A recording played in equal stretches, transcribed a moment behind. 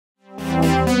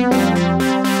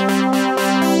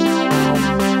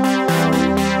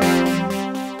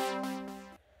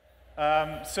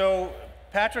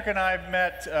Patrick and I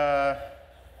met,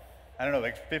 I don't know,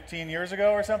 like 15 years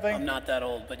ago or something? I'm not that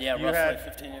old, but yeah, roughly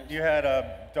 15 years. You had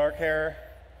dark hair.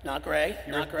 Not gray,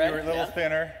 not gray. You were a little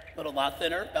thinner. A lot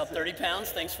thinner, about 30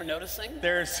 pounds. Thanks for noticing.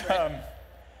 There's,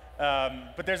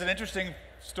 but there's an interesting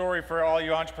story for all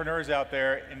you entrepreneurs out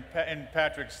there in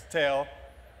Patrick's tale,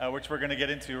 which we're going to get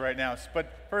into right now.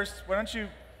 But first, why don't you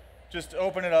just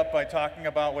open it up by talking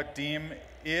about what Deem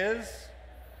is,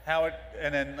 how it,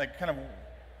 and then like kind of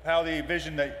how the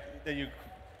vision that you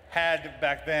had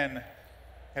back then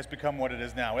has become what it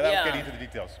is now, without getting into the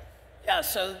details. Yeah,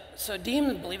 so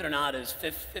Deem, believe it or not, is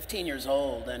 15 years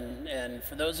old, and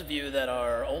for those of you that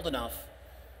are old enough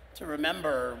to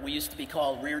remember, we used to be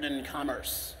called Reardon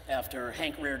Commerce, after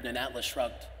Hank Reardon and Atlas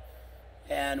Shrugged.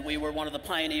 And we were one of the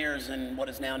pioneers in what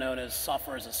is now known as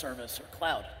software as a service, or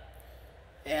cloud.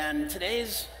 And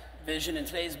today's vision and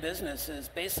today's business is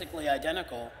basically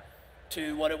identical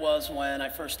to what it was when I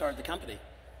first started the company.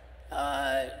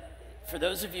 For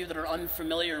those of you that are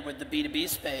unfamiliar with the B2B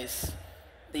space,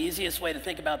 the easiest way to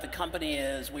think about the company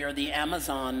is we are the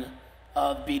Amazon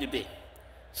of B2B.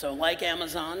 So like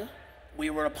Amazon, we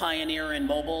were a pioneer in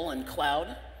mobile and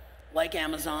cloud. Like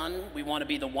Amazon, we want to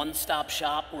be the one-stop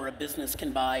shop where a business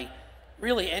can buy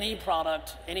really any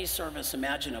product, any service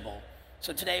imaginable.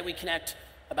 So today we connect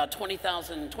about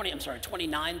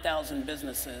 29,000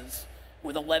 businesses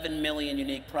with 11 million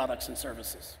unique products and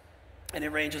services. And it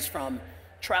ranges from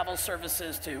travel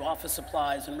services to office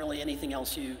supplies and really anything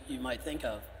else you might think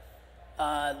of.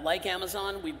 Like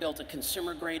Amazon, we built a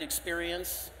consumer-grade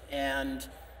experience, and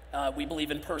we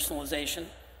believe in personalization.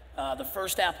 The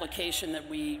first application that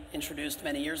we introduced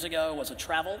many years ago was a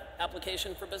travel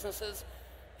application for businesses,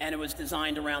 and it was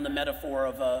designed around the metaphor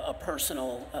of a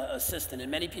personal assistant. And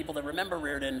many people that remember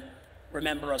Reardon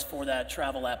remember us for that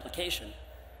travel application.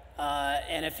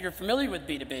 And if you're familiar with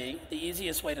B2B, the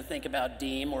easiest way to think about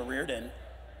Deem or Reardon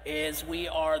is we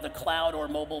are the cloud or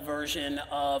mobile version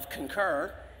of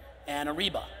Concur and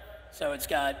Ariba. So it's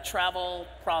got travel,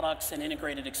 products, and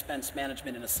integrated expense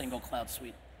management in a single cloud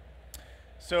suite.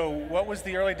 So what was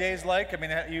the early days like? I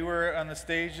mean, you were on the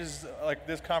stages like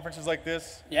this, conferences like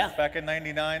this, back in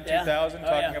 99, 2000,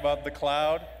 talking about the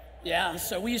cloud? Yeah,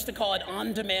 so we used to call it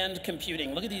on-demand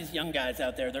computing. Look at these young guys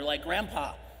out there. They're like,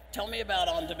 Grandpa, tell me about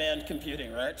on-demand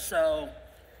computing, right? So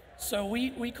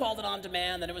we called it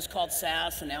on-demand, then it was called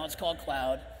SaaS, and now it's called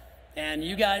cloud. And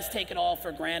you guys take it all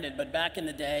for granted, but back in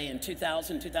the day, in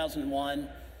 2000, 2001,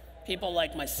 people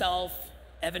like myself,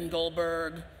 Evan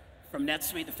Goldberg from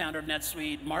NetSuite, the founder of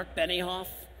NetSuite, Mark Benioff,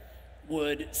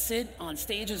 would sit on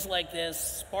stages like this,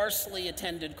 sparsely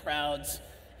attended crowds,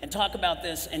 and talk about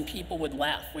this, and people would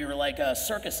laugh. We were like a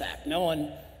circus act. No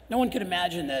one could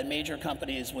imagine that major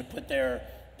companies would put their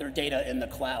data in the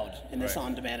cloud in this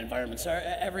on-demand environment. So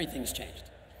everything's changed.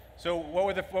 So what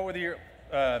were the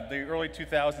early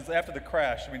 2000s after the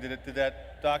crash? I mean, did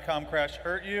that .com crash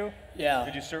hurt you? Yeah. How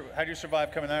did you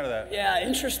survive coming out of that? Yeah,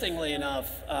 interestingly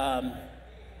enough,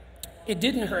 it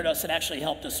didn't hurt us. It actually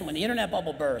helped us. So when the internet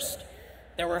bubble burst,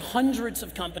 there were hundreds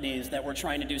of companies that were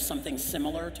trying to do something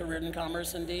similar to Reardon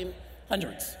Commerce and Deem.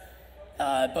 Hundreds,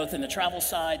 both in the travel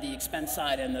side, the expense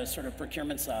side, and the sort of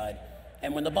procurement side.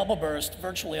 And when the bubble burst,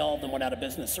 virtually all of them went out of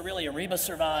business. So really, Ariba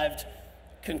survived,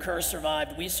 Concur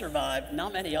survived, we survived,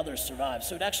 not many others survived.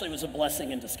 So it actually was a blessing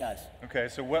in disguise. Okay,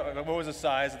 so what was the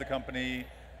size of the company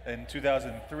in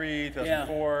 2003, 2004?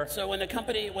 Yeah. So when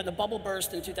the bubble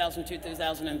burst in 2002,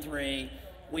 2003,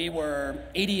 we were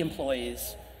 80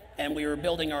 employees, and we were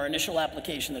building our initial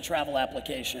application, the travel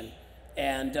application.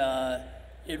 And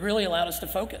it really allowed us to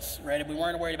focus, right? We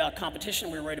weren't worried about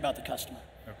competition, we were worried about the customer.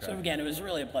 Okay. So again, it was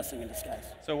really a blessing in disguise.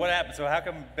 So what happened? So how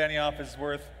come Benioff is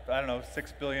worth, I don't know,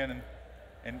 $6 billion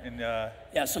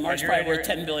yeah, so Mark's probably worth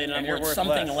 $10 billion, and I'm worth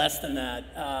something less than that.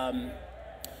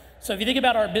 So if you think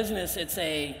about our business, it's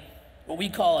what we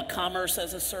call a commerce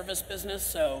as a service business.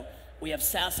 So we have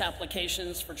SaaS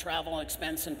applications for travel,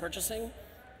 expense, and purchasing,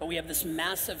 but we have this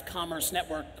massive commerce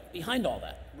network behind all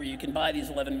that, where you can buy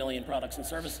these 11 million products and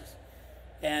services.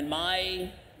 And my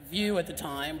view at the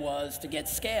time was to get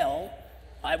scale,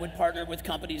 I would partner with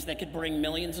companies that could bring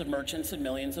millions of merchants and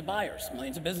millions of buyers,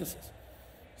 millions of businesses.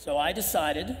 So I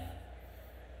decided,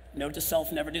 note to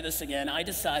self, never do this again, I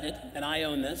decided, and I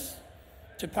own this,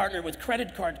 to partner with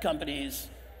credit card companies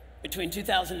between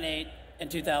 2008 and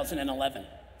 2011.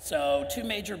 So 2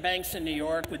 major banks in New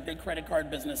York with big credit card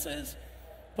businesses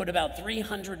put about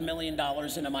 $300 million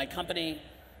into my company,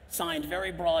 signed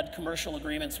very broad commercial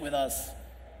agreements with us,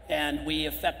 and we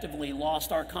effectively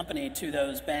lost our company to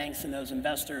those banks and those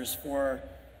investors for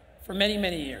many,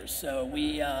 many years. So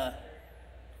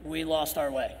we lost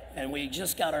our way, and we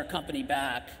just got our company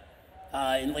back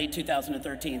in late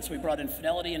 2013. So we brought in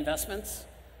Fidelity Investments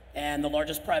and the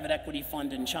largest private equity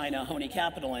fund in China, Honey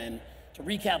Capital, in to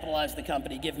recapitalize the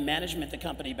company, give management the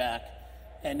company back,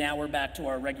 and now we're back to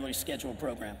our regularly scheduled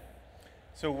program.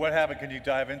 So what happened? Can you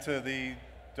dive into the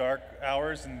dark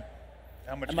hours and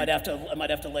how much? I might have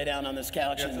to lay down on this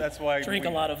couch and that's why drink a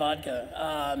lot of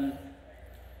vodka.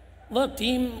 Look,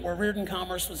 Deem or Reardon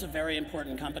Commerce was a very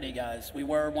important company, guys. We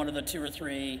were one of the 2 or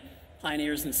 3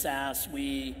 pioneers in SaaS.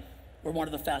 We were one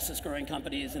of the fastest growing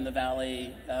companies in the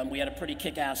Valley. We had a pretty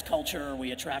kick-ass culture.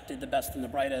 We attracted the best and the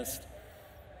brightest.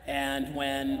 And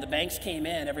when the banks came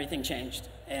in, everything changed.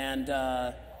 And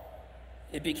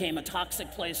it became a toxic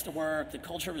place to work. The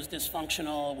culture was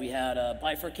dysfunctional. We had a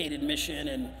bifurcated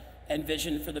mission and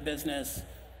vision for the business.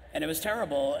 And it was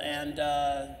terrible. And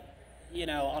you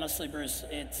know, honestly, Bruce,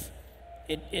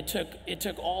 it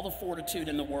took all the fortitude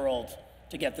in the world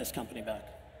to get this company back.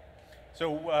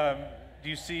 So do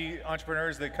you see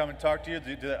entrepreneurs that come and talk to you?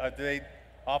 Do they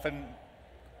often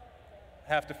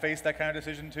have to face that kind of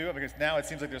decision too? Because now it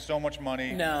seems like there's so much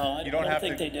money. No, I don't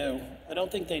think they do. I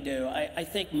don't think they do. I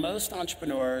think most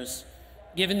entrepreneurs,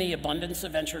 given the abundance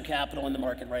of venture capital in the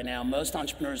market right now, most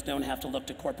entrepreneurs don't have to look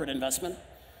to corporate investment.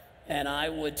 And I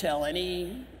would tell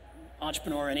any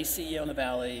entrepreneur, any CEO in the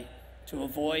Valley, to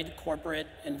avoid corporate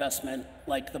investment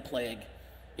like the plague.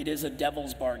 It is a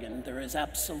devil's bargain. There is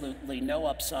absolutely no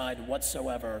upside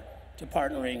whatsoever to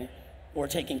partnering or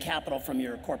taking capital from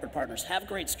your corporate partners. Have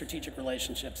great strategic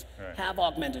relationships. Right. Have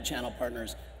augmented channel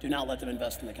partners. Do not let them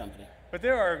invest in the company. But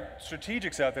there are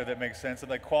strategics out there that make sense.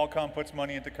 Like Qualcomm puts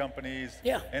money into companies.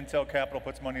 Yeah. Intel Capital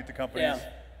puts money into companies.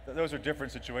 Yeah. Those are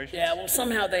different situations. Yeah, well,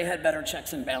 somehow they had better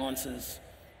checks and balances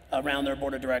around their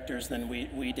board of directors than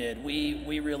we did.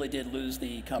 We really did lose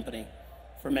the company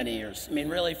for many years. I mean,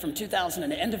 really, from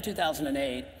end of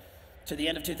 2008 to the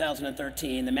end of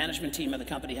 2013, the management team of the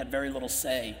company had very little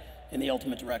say in the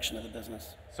ultimate direction of the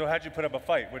business. So how'd you put up a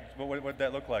fight? What would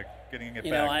that look like, getting it back?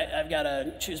 You know, I've got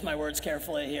to choose my words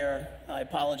carefully here. I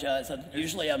apologize.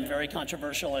 Usually I'm very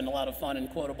controversial and a lot of fun and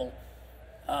quotable.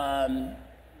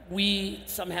 We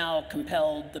somehow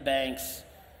compelled the banks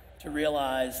to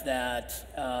realize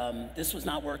that this was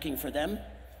not working for them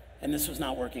and this was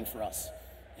not working for us,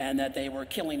 and that they were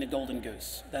killing the golden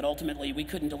goose, that ultimately we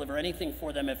couldn't deliver anything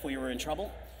for them if we were in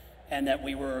trouble, and that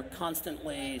we were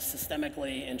constantly,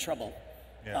 systemically in trouble,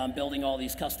 building all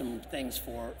these custom things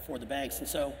for the banks. And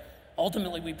so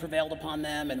ultimately we prevailed upon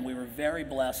them, and we were very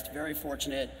blessed, very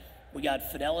fortunate. We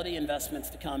got Fidelity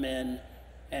Investments to come in,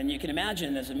 and you can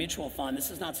imagine as a mutual fund, this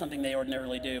is not something they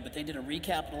ordinarily do, but they did a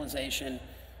recapitalization.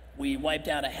 We wiped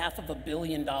out $500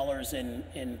 million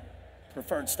in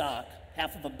preferred stock,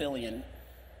 $500 million,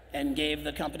 and gave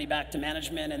the company back to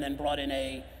management, and then brought in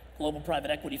a global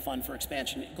private equity fund for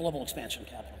global expansion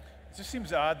capital. It just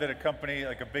seems odd that a company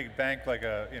like a big bank, like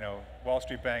a Wall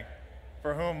Street bank,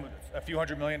 for whom a few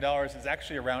 $100 million is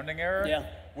actually a rounding error,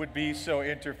 would be so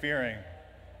interfering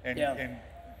and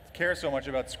care so much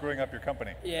about screwing up your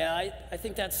company. Yeah, I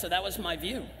think that was my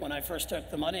view when I first took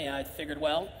the money. I figured,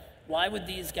 well, why would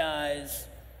these guys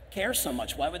care so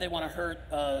much? Why would they want to hurt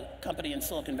a company in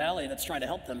Silicon Valley that's trying to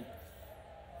help them?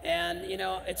 And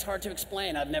it's hard to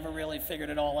explain. I've never really figured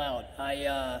it all out.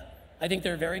 I think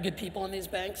there are very good people in these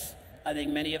banks. I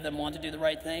think many of them want to do the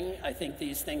right thing. I think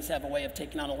these things have a way of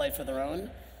taking on a life of their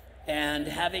own. And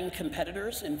having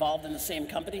competitors involved in the same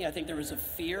company, I think there was a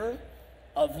fear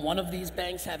of one of these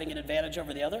banks having an advantage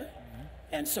over the other. Mm-hmm.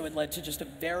 And so it led to just a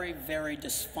very, very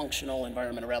dysfunctional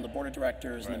environment around the board of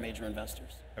directors and the major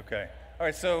investors. Okay. All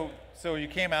right, so you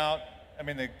came out. I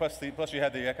mean, plus you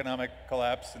had the economic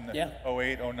collapse in the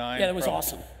 08, 09. Yeah, that was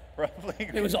awesome. Probably.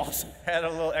 It was awesome. Had a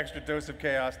little extra dose of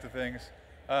chaos to things.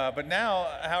 But now,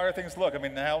 how are things look? I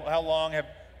mean, how long have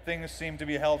things seemed to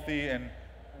be healthy, and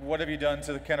what have you done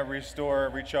to kind of restore,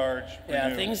 recharge,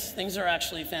 renew? Yeah, things are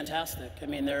actually fantastic. I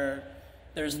mean,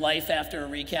 there's life after a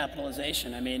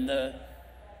recapitalization. I mean,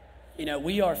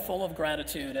 we are full of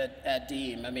gratitude at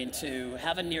Deem. I mean, to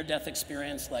have a near-death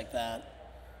experience like that,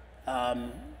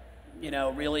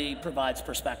 really provides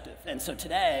perspective. And so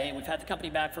today, we've had the company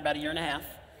back for about 1.5 years,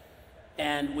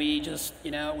 and we just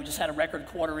had a record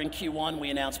quarter in Q1. We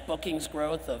announced bookings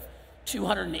growth of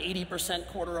 280%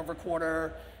 quarter over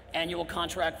quarter. Annual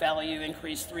contract value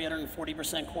increased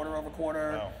 340% quarter over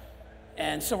quarter. Wow.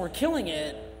 And so we're killing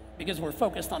it because we're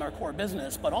focused on our core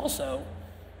business, but also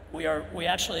we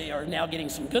actually are now getting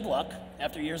some good luck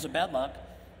after years of bad luck.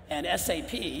 And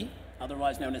SAP,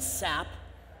 otherwise known as SAP,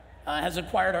 has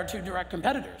acquired our 2 direct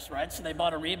competitors, right? So they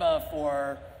bought Ariba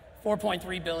for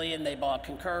 $4.3 billion, they bought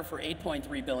Concur for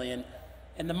 $8.3 billion.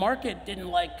 And the market didn't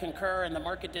like Concur, and the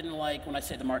market didn't like, when I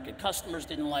say the market, customers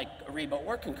didn't like Ariba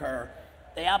or Concur.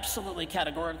 They absolutely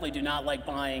categorically do not like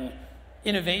buying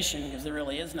innovation, because there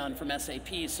really is none, from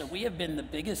SAP. So we have been the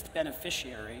biggest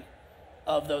beneficiary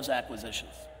of those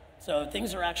acquisitions. So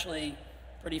things are actually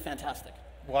pretty fantastic.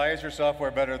 Why is your software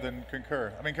better than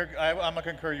Concur? I mean, I'm a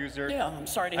Concur user. Yeah, I'm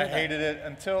sorry to hear that. I hated it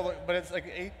until, but it's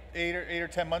like eight or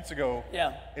 10 months ago.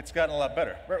 Yeah. It's gotten a lot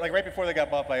better. Like right before they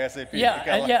got bought by SAP. Yeah,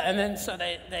 and then so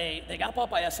they got bought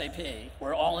by SAP,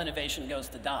 where all innovation goes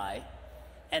to die.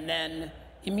 And then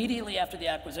immediately after the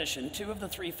acquisition, 2 of the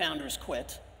 3 founders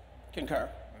quit Concur,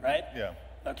 right? Yeah.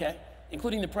 Okay,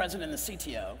 including the president and the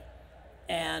CTO.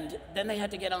 And then they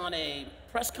had to get on a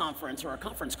press conference or a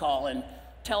conference call and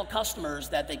tell customers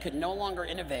that they could no longer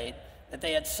innovate, that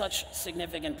they had such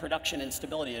significant production and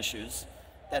stability issues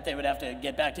that they would have to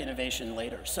get back to innovation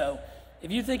later. So if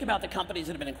you think about the companies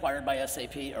that have been acquired by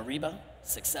SAP, Ariba,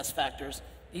 SuccessFactors,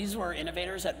 these were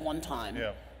innovators at one time,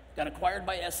 got acquired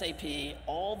by SAP.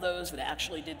 All those that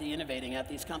actually did the innovating at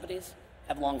these companies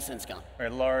have long since gone.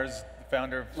 Right, Lars, the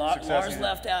founder of Success, Lars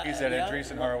left out. He's at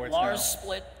Andreessen Horowitz Lars now.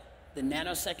 split the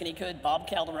nanosecond he could. Bob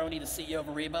Calderoni, the CEO of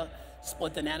Ariba,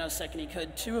 split the nanosecond he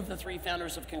could. 2 of the 3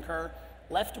 founders of Concur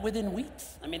left within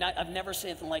weeks. I mean, I've never seen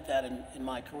anything like that in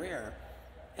my career.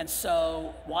 And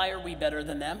so why are we better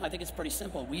than them? I think it's pretty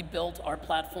simple. We built our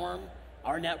platform,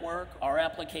 our network, our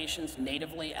applications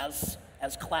natively as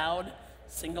cloud,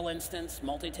 single instance,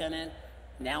 multi-tenant,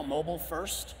 now mobile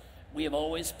first. We have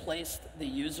always placed the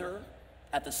user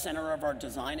at the center of our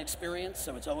design experience,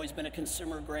 so it's always been a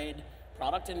consumer grade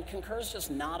product, and Concur is just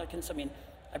not a consumer. I mean,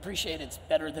 I appreciate it's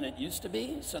better than it used to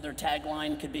be, so their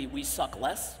tagline could be, "We suck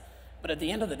less," but at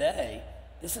the end of the day,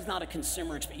 this is not a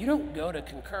consumer experience. You don't go to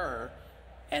Concur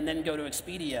and then go to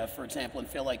Expedia, for example, and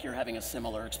feel like you're having a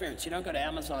similar experience. You don't go to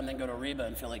Amazon, then go to Ariba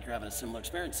and feel like you're having a similar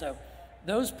experience. So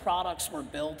those products were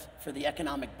built for the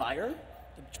economic buyer,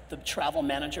 the travel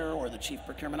manager or the chief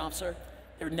procurement officer.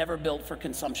 They were never built for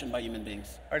consumption by human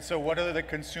beings. All right, so what are the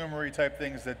consumery type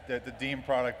things that the Deem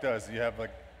product does? Do you have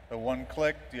like the one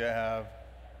click? Do you have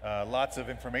lots of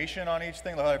information on each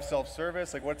thing? Do you have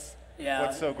self-service? Like what's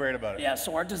so great about it? Yeah,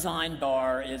 so our design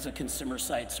bar is a consumer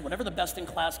site. So whatever the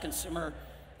best-in-class consumer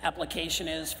application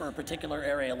is for a particular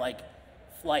area, like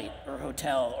flight or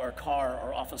hotel or car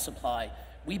or office supply,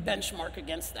 we benchmark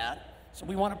against that. So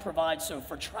we want to provide, so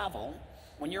for travel,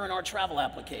 when you're in our travel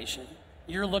application,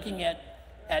 you're looking at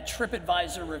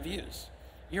TripAdvisor reviews.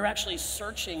 You're actually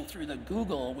searching through the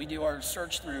Google. We do our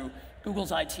search through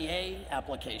Google's ITA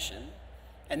application,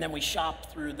 and then we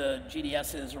shop through the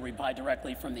GDSs, or we buy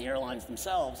directly from the airlines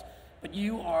themselves. But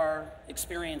you are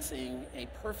experiencing a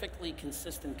perfectly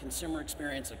consistent consumer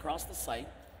experience across the site,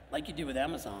 like you do with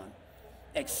Amazon,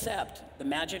 except the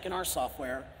magic in our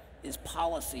software is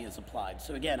policy is applied.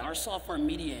 So again, our software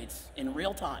mediates in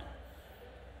real time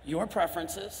your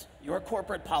preferences, your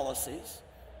corporate policies,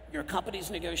 your company's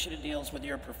negotiated deals with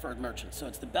your preferred merchants. So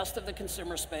it's the best of the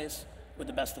consumer space with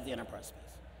the best of the enterprise space.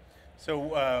 So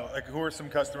like who are some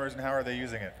customers and how are they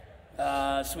using it?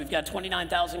 So we've got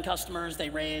 29,000 customers.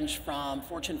 They range from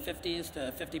Fortune 50s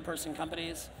to 50-person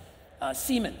companies.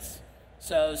 Siemens.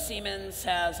 So Siemens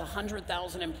has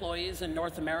 100,000 employees in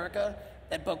North America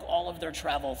that book all of their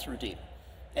travel through Deem.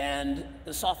 And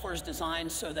the software is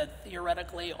designed so that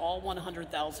theoretically all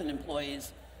 100,000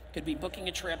 employees could be booking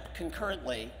a trip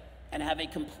concurrently and have a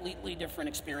completely different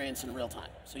experience in real time.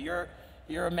 So you're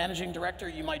a managing director,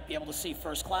 you might be able to see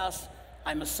first class.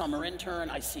 I'm a summer intern,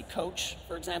 I see coach,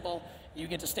 for example. You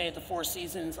get to stay at the Four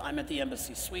Seasons, I'm at the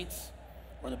Embassy Suites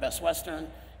or the Best Western.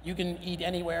 You can eat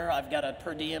anywhere, I've got a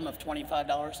per diem of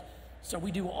 $25. So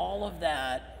we do all of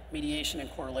that mediation and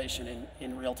correlation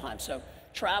in real time. So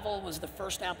travel was the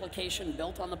first application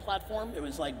built on the platform. It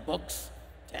was like books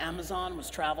to Amazon was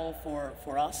travel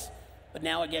for us. But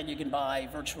now again, you can buy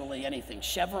virtually anything.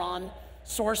 Chevron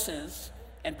sources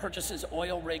and purchases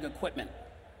oil rig equipment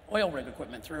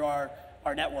through our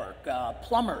network.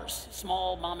 Plumbers,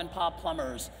 small mom and pop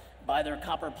plumbers, buy their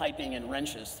copper piping and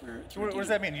wrenches through what does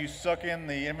that mean? You suck in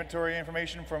the inventory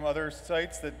information from other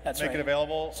sites that That's make right. it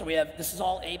available? So this is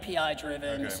all API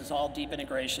driven, This is all deep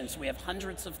integration. So we have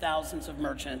hundreds of thousands of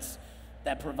merchants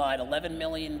that provide 11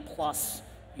 million plus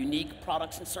unique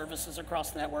products and services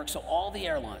across the network. So all the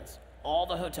airlines, all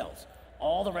the hotels,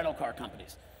 all the rental car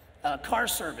companies. Car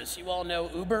service, you all know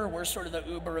Uber, we're sort of the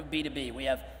Uber of B2B. We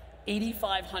have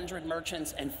 8,500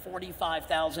 merchants and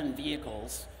 45,000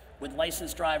 vehicles with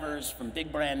licensed drivers from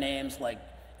big brand names like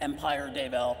Empire,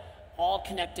 Davel, all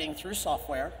connecting through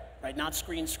software, right? Not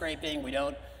screen scraping.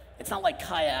 It's not like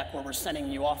Kayak where we're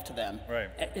sending you off to them. Right.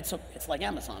 It's like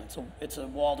Amazon. It's a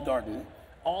walled garden.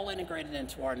 all integrated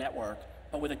into our network,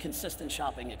 but with a consistent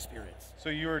shopping experience. So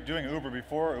you were doing Uber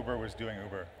before Uber was doing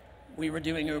Uber? We were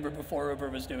doing Uber before Uber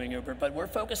was doing Uber, but we're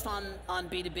focused on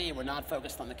B2B. We're not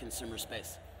focused on the consumer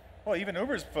space. Well, even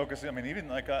Uber's focusing. I mean, even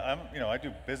like I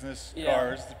do business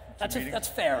cars. That's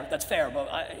fair. That's fair.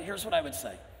 But here's what I would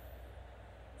say.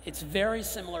 It's very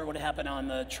similar to what happened on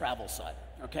the travel side.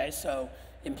 Okay, so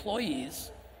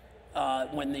employees,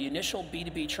 when the initial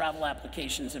B2B travel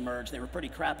applications emerged, they were pretty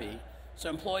crappy. So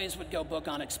employees would go book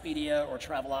on Expedia or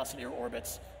Travelocity or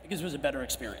Orbitz because it was a better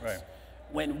experience. Right.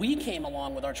 When we came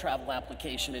along with our travel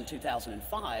application in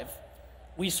 2005,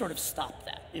 we sort of stopped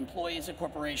that. Employees and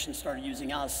corporations started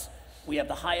using us. We have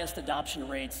the highest adoption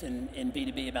rates in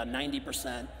B2B, about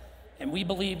 90%. And we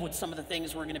believe with some of the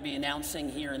things we're going to be announcing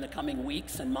here in the coming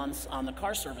weeks and months on the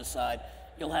car service side,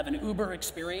 you'll have an Uber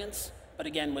experience, but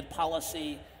again, with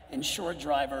policy, insured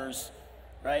drivers,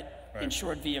 right?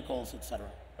 Insured vehicles, et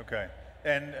cetera. Okay.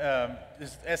 And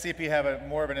does SAP have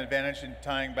more of an advantage in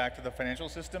tying back to the financial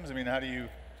systems? I mean, how do you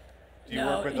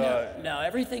work with? No,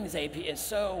 everything's API is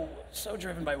so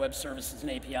driven by web services and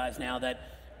APIs now that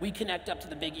we connect up to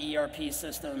the big ERP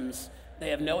systems. They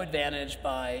have no advantage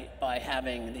by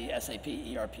having the SAP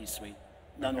ERP suite,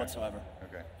 none whatsoever.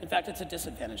 Okay. In fact, it's a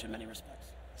disadvantage in many respects.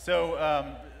 So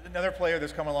another player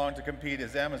that's come along to compete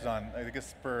is Amazon. I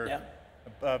guess for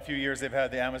a few years they've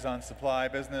had the Amazon supply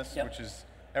business, which is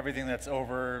everything that's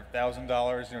over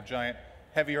 $1,000, giant,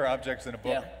 heavier objects than a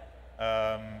book.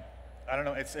 I don't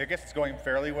know. I guess it's going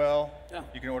fairly well. Yeah.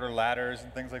 You can order ladders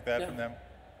and things like that from them.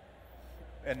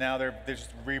 And now they're just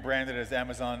rebranded as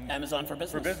Amazon for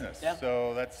Business. Yeah.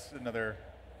 So that's another.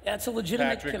 Yeah, it's a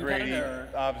legitimate competitor.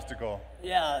 Grady obstacle.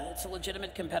 Yeah, it's a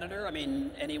legitimate competitor. I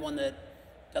mean, anyone that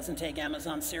doesn't take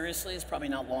Amazon seriously is probably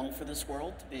not long for this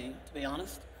world, to be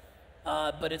honest.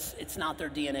 But it's not their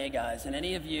DNA, guys. And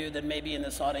any of you that may be in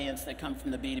this audience that come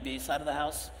from the B2B side of the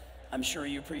house, I'm sure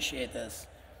you appreciate this.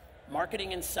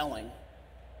 Marketing and selling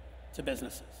to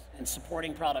businesses and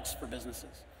supporting products for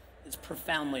businesses is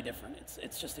profoundly different.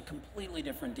 It's just a completely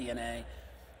different DNA.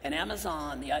 And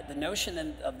Amazon, the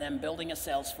notion of them building a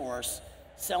sales force,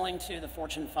 selling to the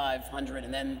Fortune 500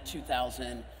 and then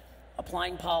 2,000,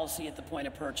 applying policy at the point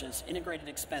of purchase, integrated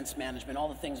expense management, all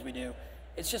the things we do,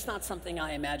 it's just not something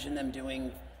I imagine them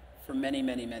doing for many,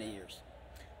 many, many years.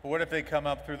 But what if they come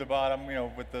up through the bottom,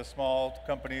 with the small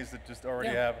companies that just already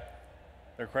have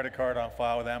their credit card on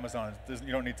file with Amazon?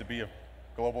 You don't need to be a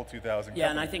global 2,000 company.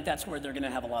 And I think that's where they're going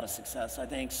to have a lot of success. I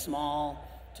think small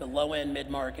to low-end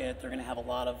mid-market, they're going to have a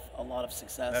lot of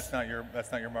success. That's not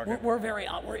your market.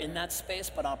 We're in that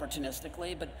space, but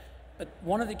opportunistically. But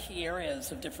one of the key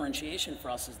areas of differentiation for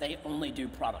us is they only do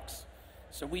products.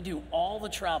 So we do all the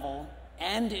travel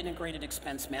and integrated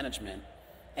expense management.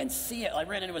 And I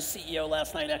ran into a CEO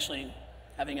last night, actually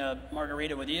having a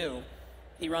margarita with you.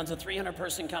 He runs a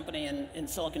 300-person company in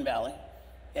Silicon Valley.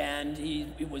 And he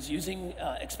was using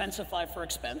Expensify for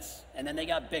expense, and then they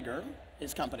got bigger,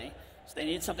 his company, so they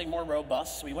needed something more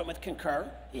robust. So we went with Concur.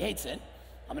 He hates it.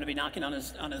 I'm going to be knocking on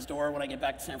his door when I get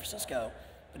back to San Francisco.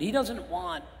 But he doesn't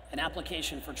want an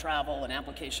application for travel, an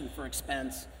application for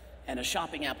expense, and a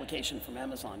shopping application from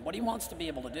Amazon. What he wants to be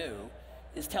able to do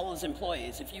is tell his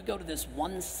employees, if you go to this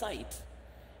one site,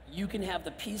 you can have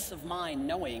the peace of mind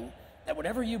knowing that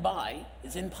whatever you buy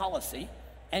is in policy,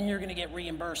 and you're going to get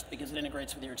reimbursed because it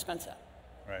integrates with your expense app.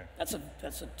 Right. That's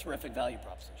a terrific value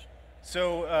proposition.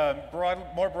 So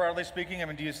more broadly speaking, I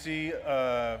mean, do you see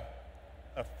a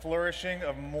flourishing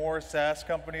of more SaaS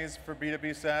companies for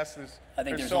B2B SaaS?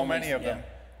 There's so many of them.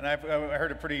 And I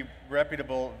heard a pretty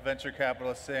reputable venture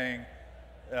capitalist saying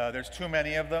there's too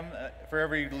many of them. For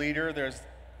every leader, there's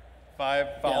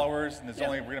 5 followers, and there's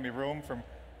only going to be room for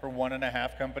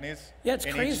 1.5 companies. Yeah, it's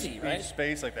crazy, right? Each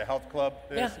space, like the health club,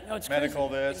 it's medical,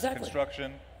 crazy.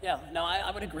 construction. Yeah, no,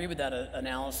 I would agree with that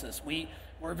analysis.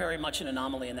 We're very much an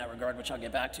anomaly in that regard, which I'll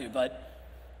get back to, but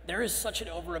there is such an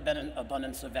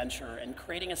overabundance of venture, and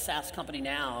creating a SaaS company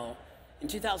now, in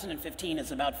 2015,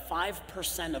 is about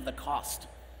 5% of the cost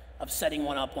of setting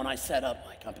one up when I set up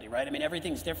my company, right? I mean,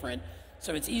 everything's different,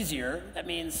 so it's easier. That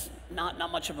means not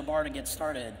much of a bar to get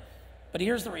started. But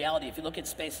here's the reality. If you look at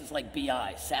spaces like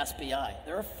BI, SaaS BI,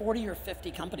 there are 40 or 50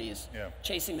 companies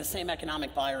chasing the same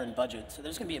economic buyer and budget. So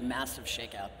there's going to be a massive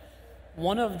shakeout.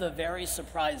 One of the very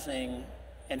surprising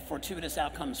and fortuitous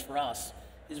outcomes for us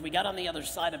is we got on the other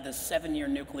side of this 7-year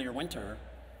nuclear winter,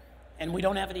 and we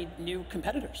don't have any new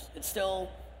competitors. It's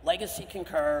still legacy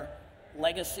Concur,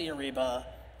 legacy Ariba,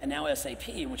 and now SAP,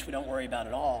 which we don't worry about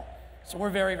at all. So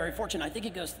we're very, very fortunate. I think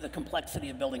it goes to the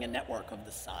complexity of building a network of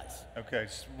this size. Okay,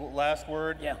 last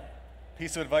word. Yeah.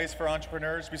 piece of advice for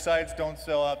entrepreneurs besides don't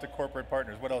sell out to corporate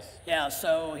partners? What else? Yeah,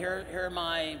 so here are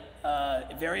my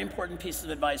very important pieces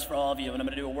of advice for all of you, and I'm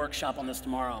going to do a workshop on this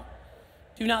tomorrow.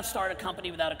 Do not start a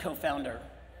company without a co-founder.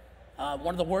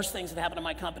 One of the worst things that happened to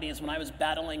my company is when I was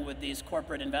battling with these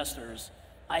corporate investors,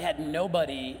 I had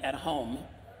nobody at home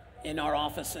in our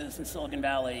offices in Silicon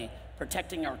Valley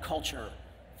protecting our culture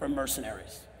from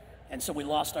mercenaries. And so we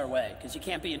lost our way, because you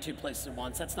can't be in two places at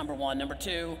once. That's number one. Number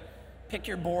two, pick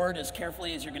your board as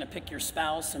carefully as you're going to pick your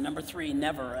spouse. And number three,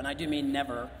 never, and I do mean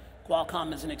never.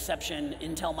 Qualcomm is an exception.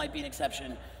 Intel might be an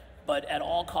exception. But at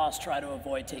all costs, try to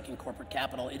avoid taking corporate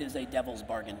capital. It is a devil's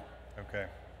bargain. Okay.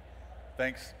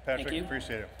 Thanks, Patrick. Thank you.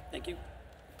 Appreciate it. Thank you.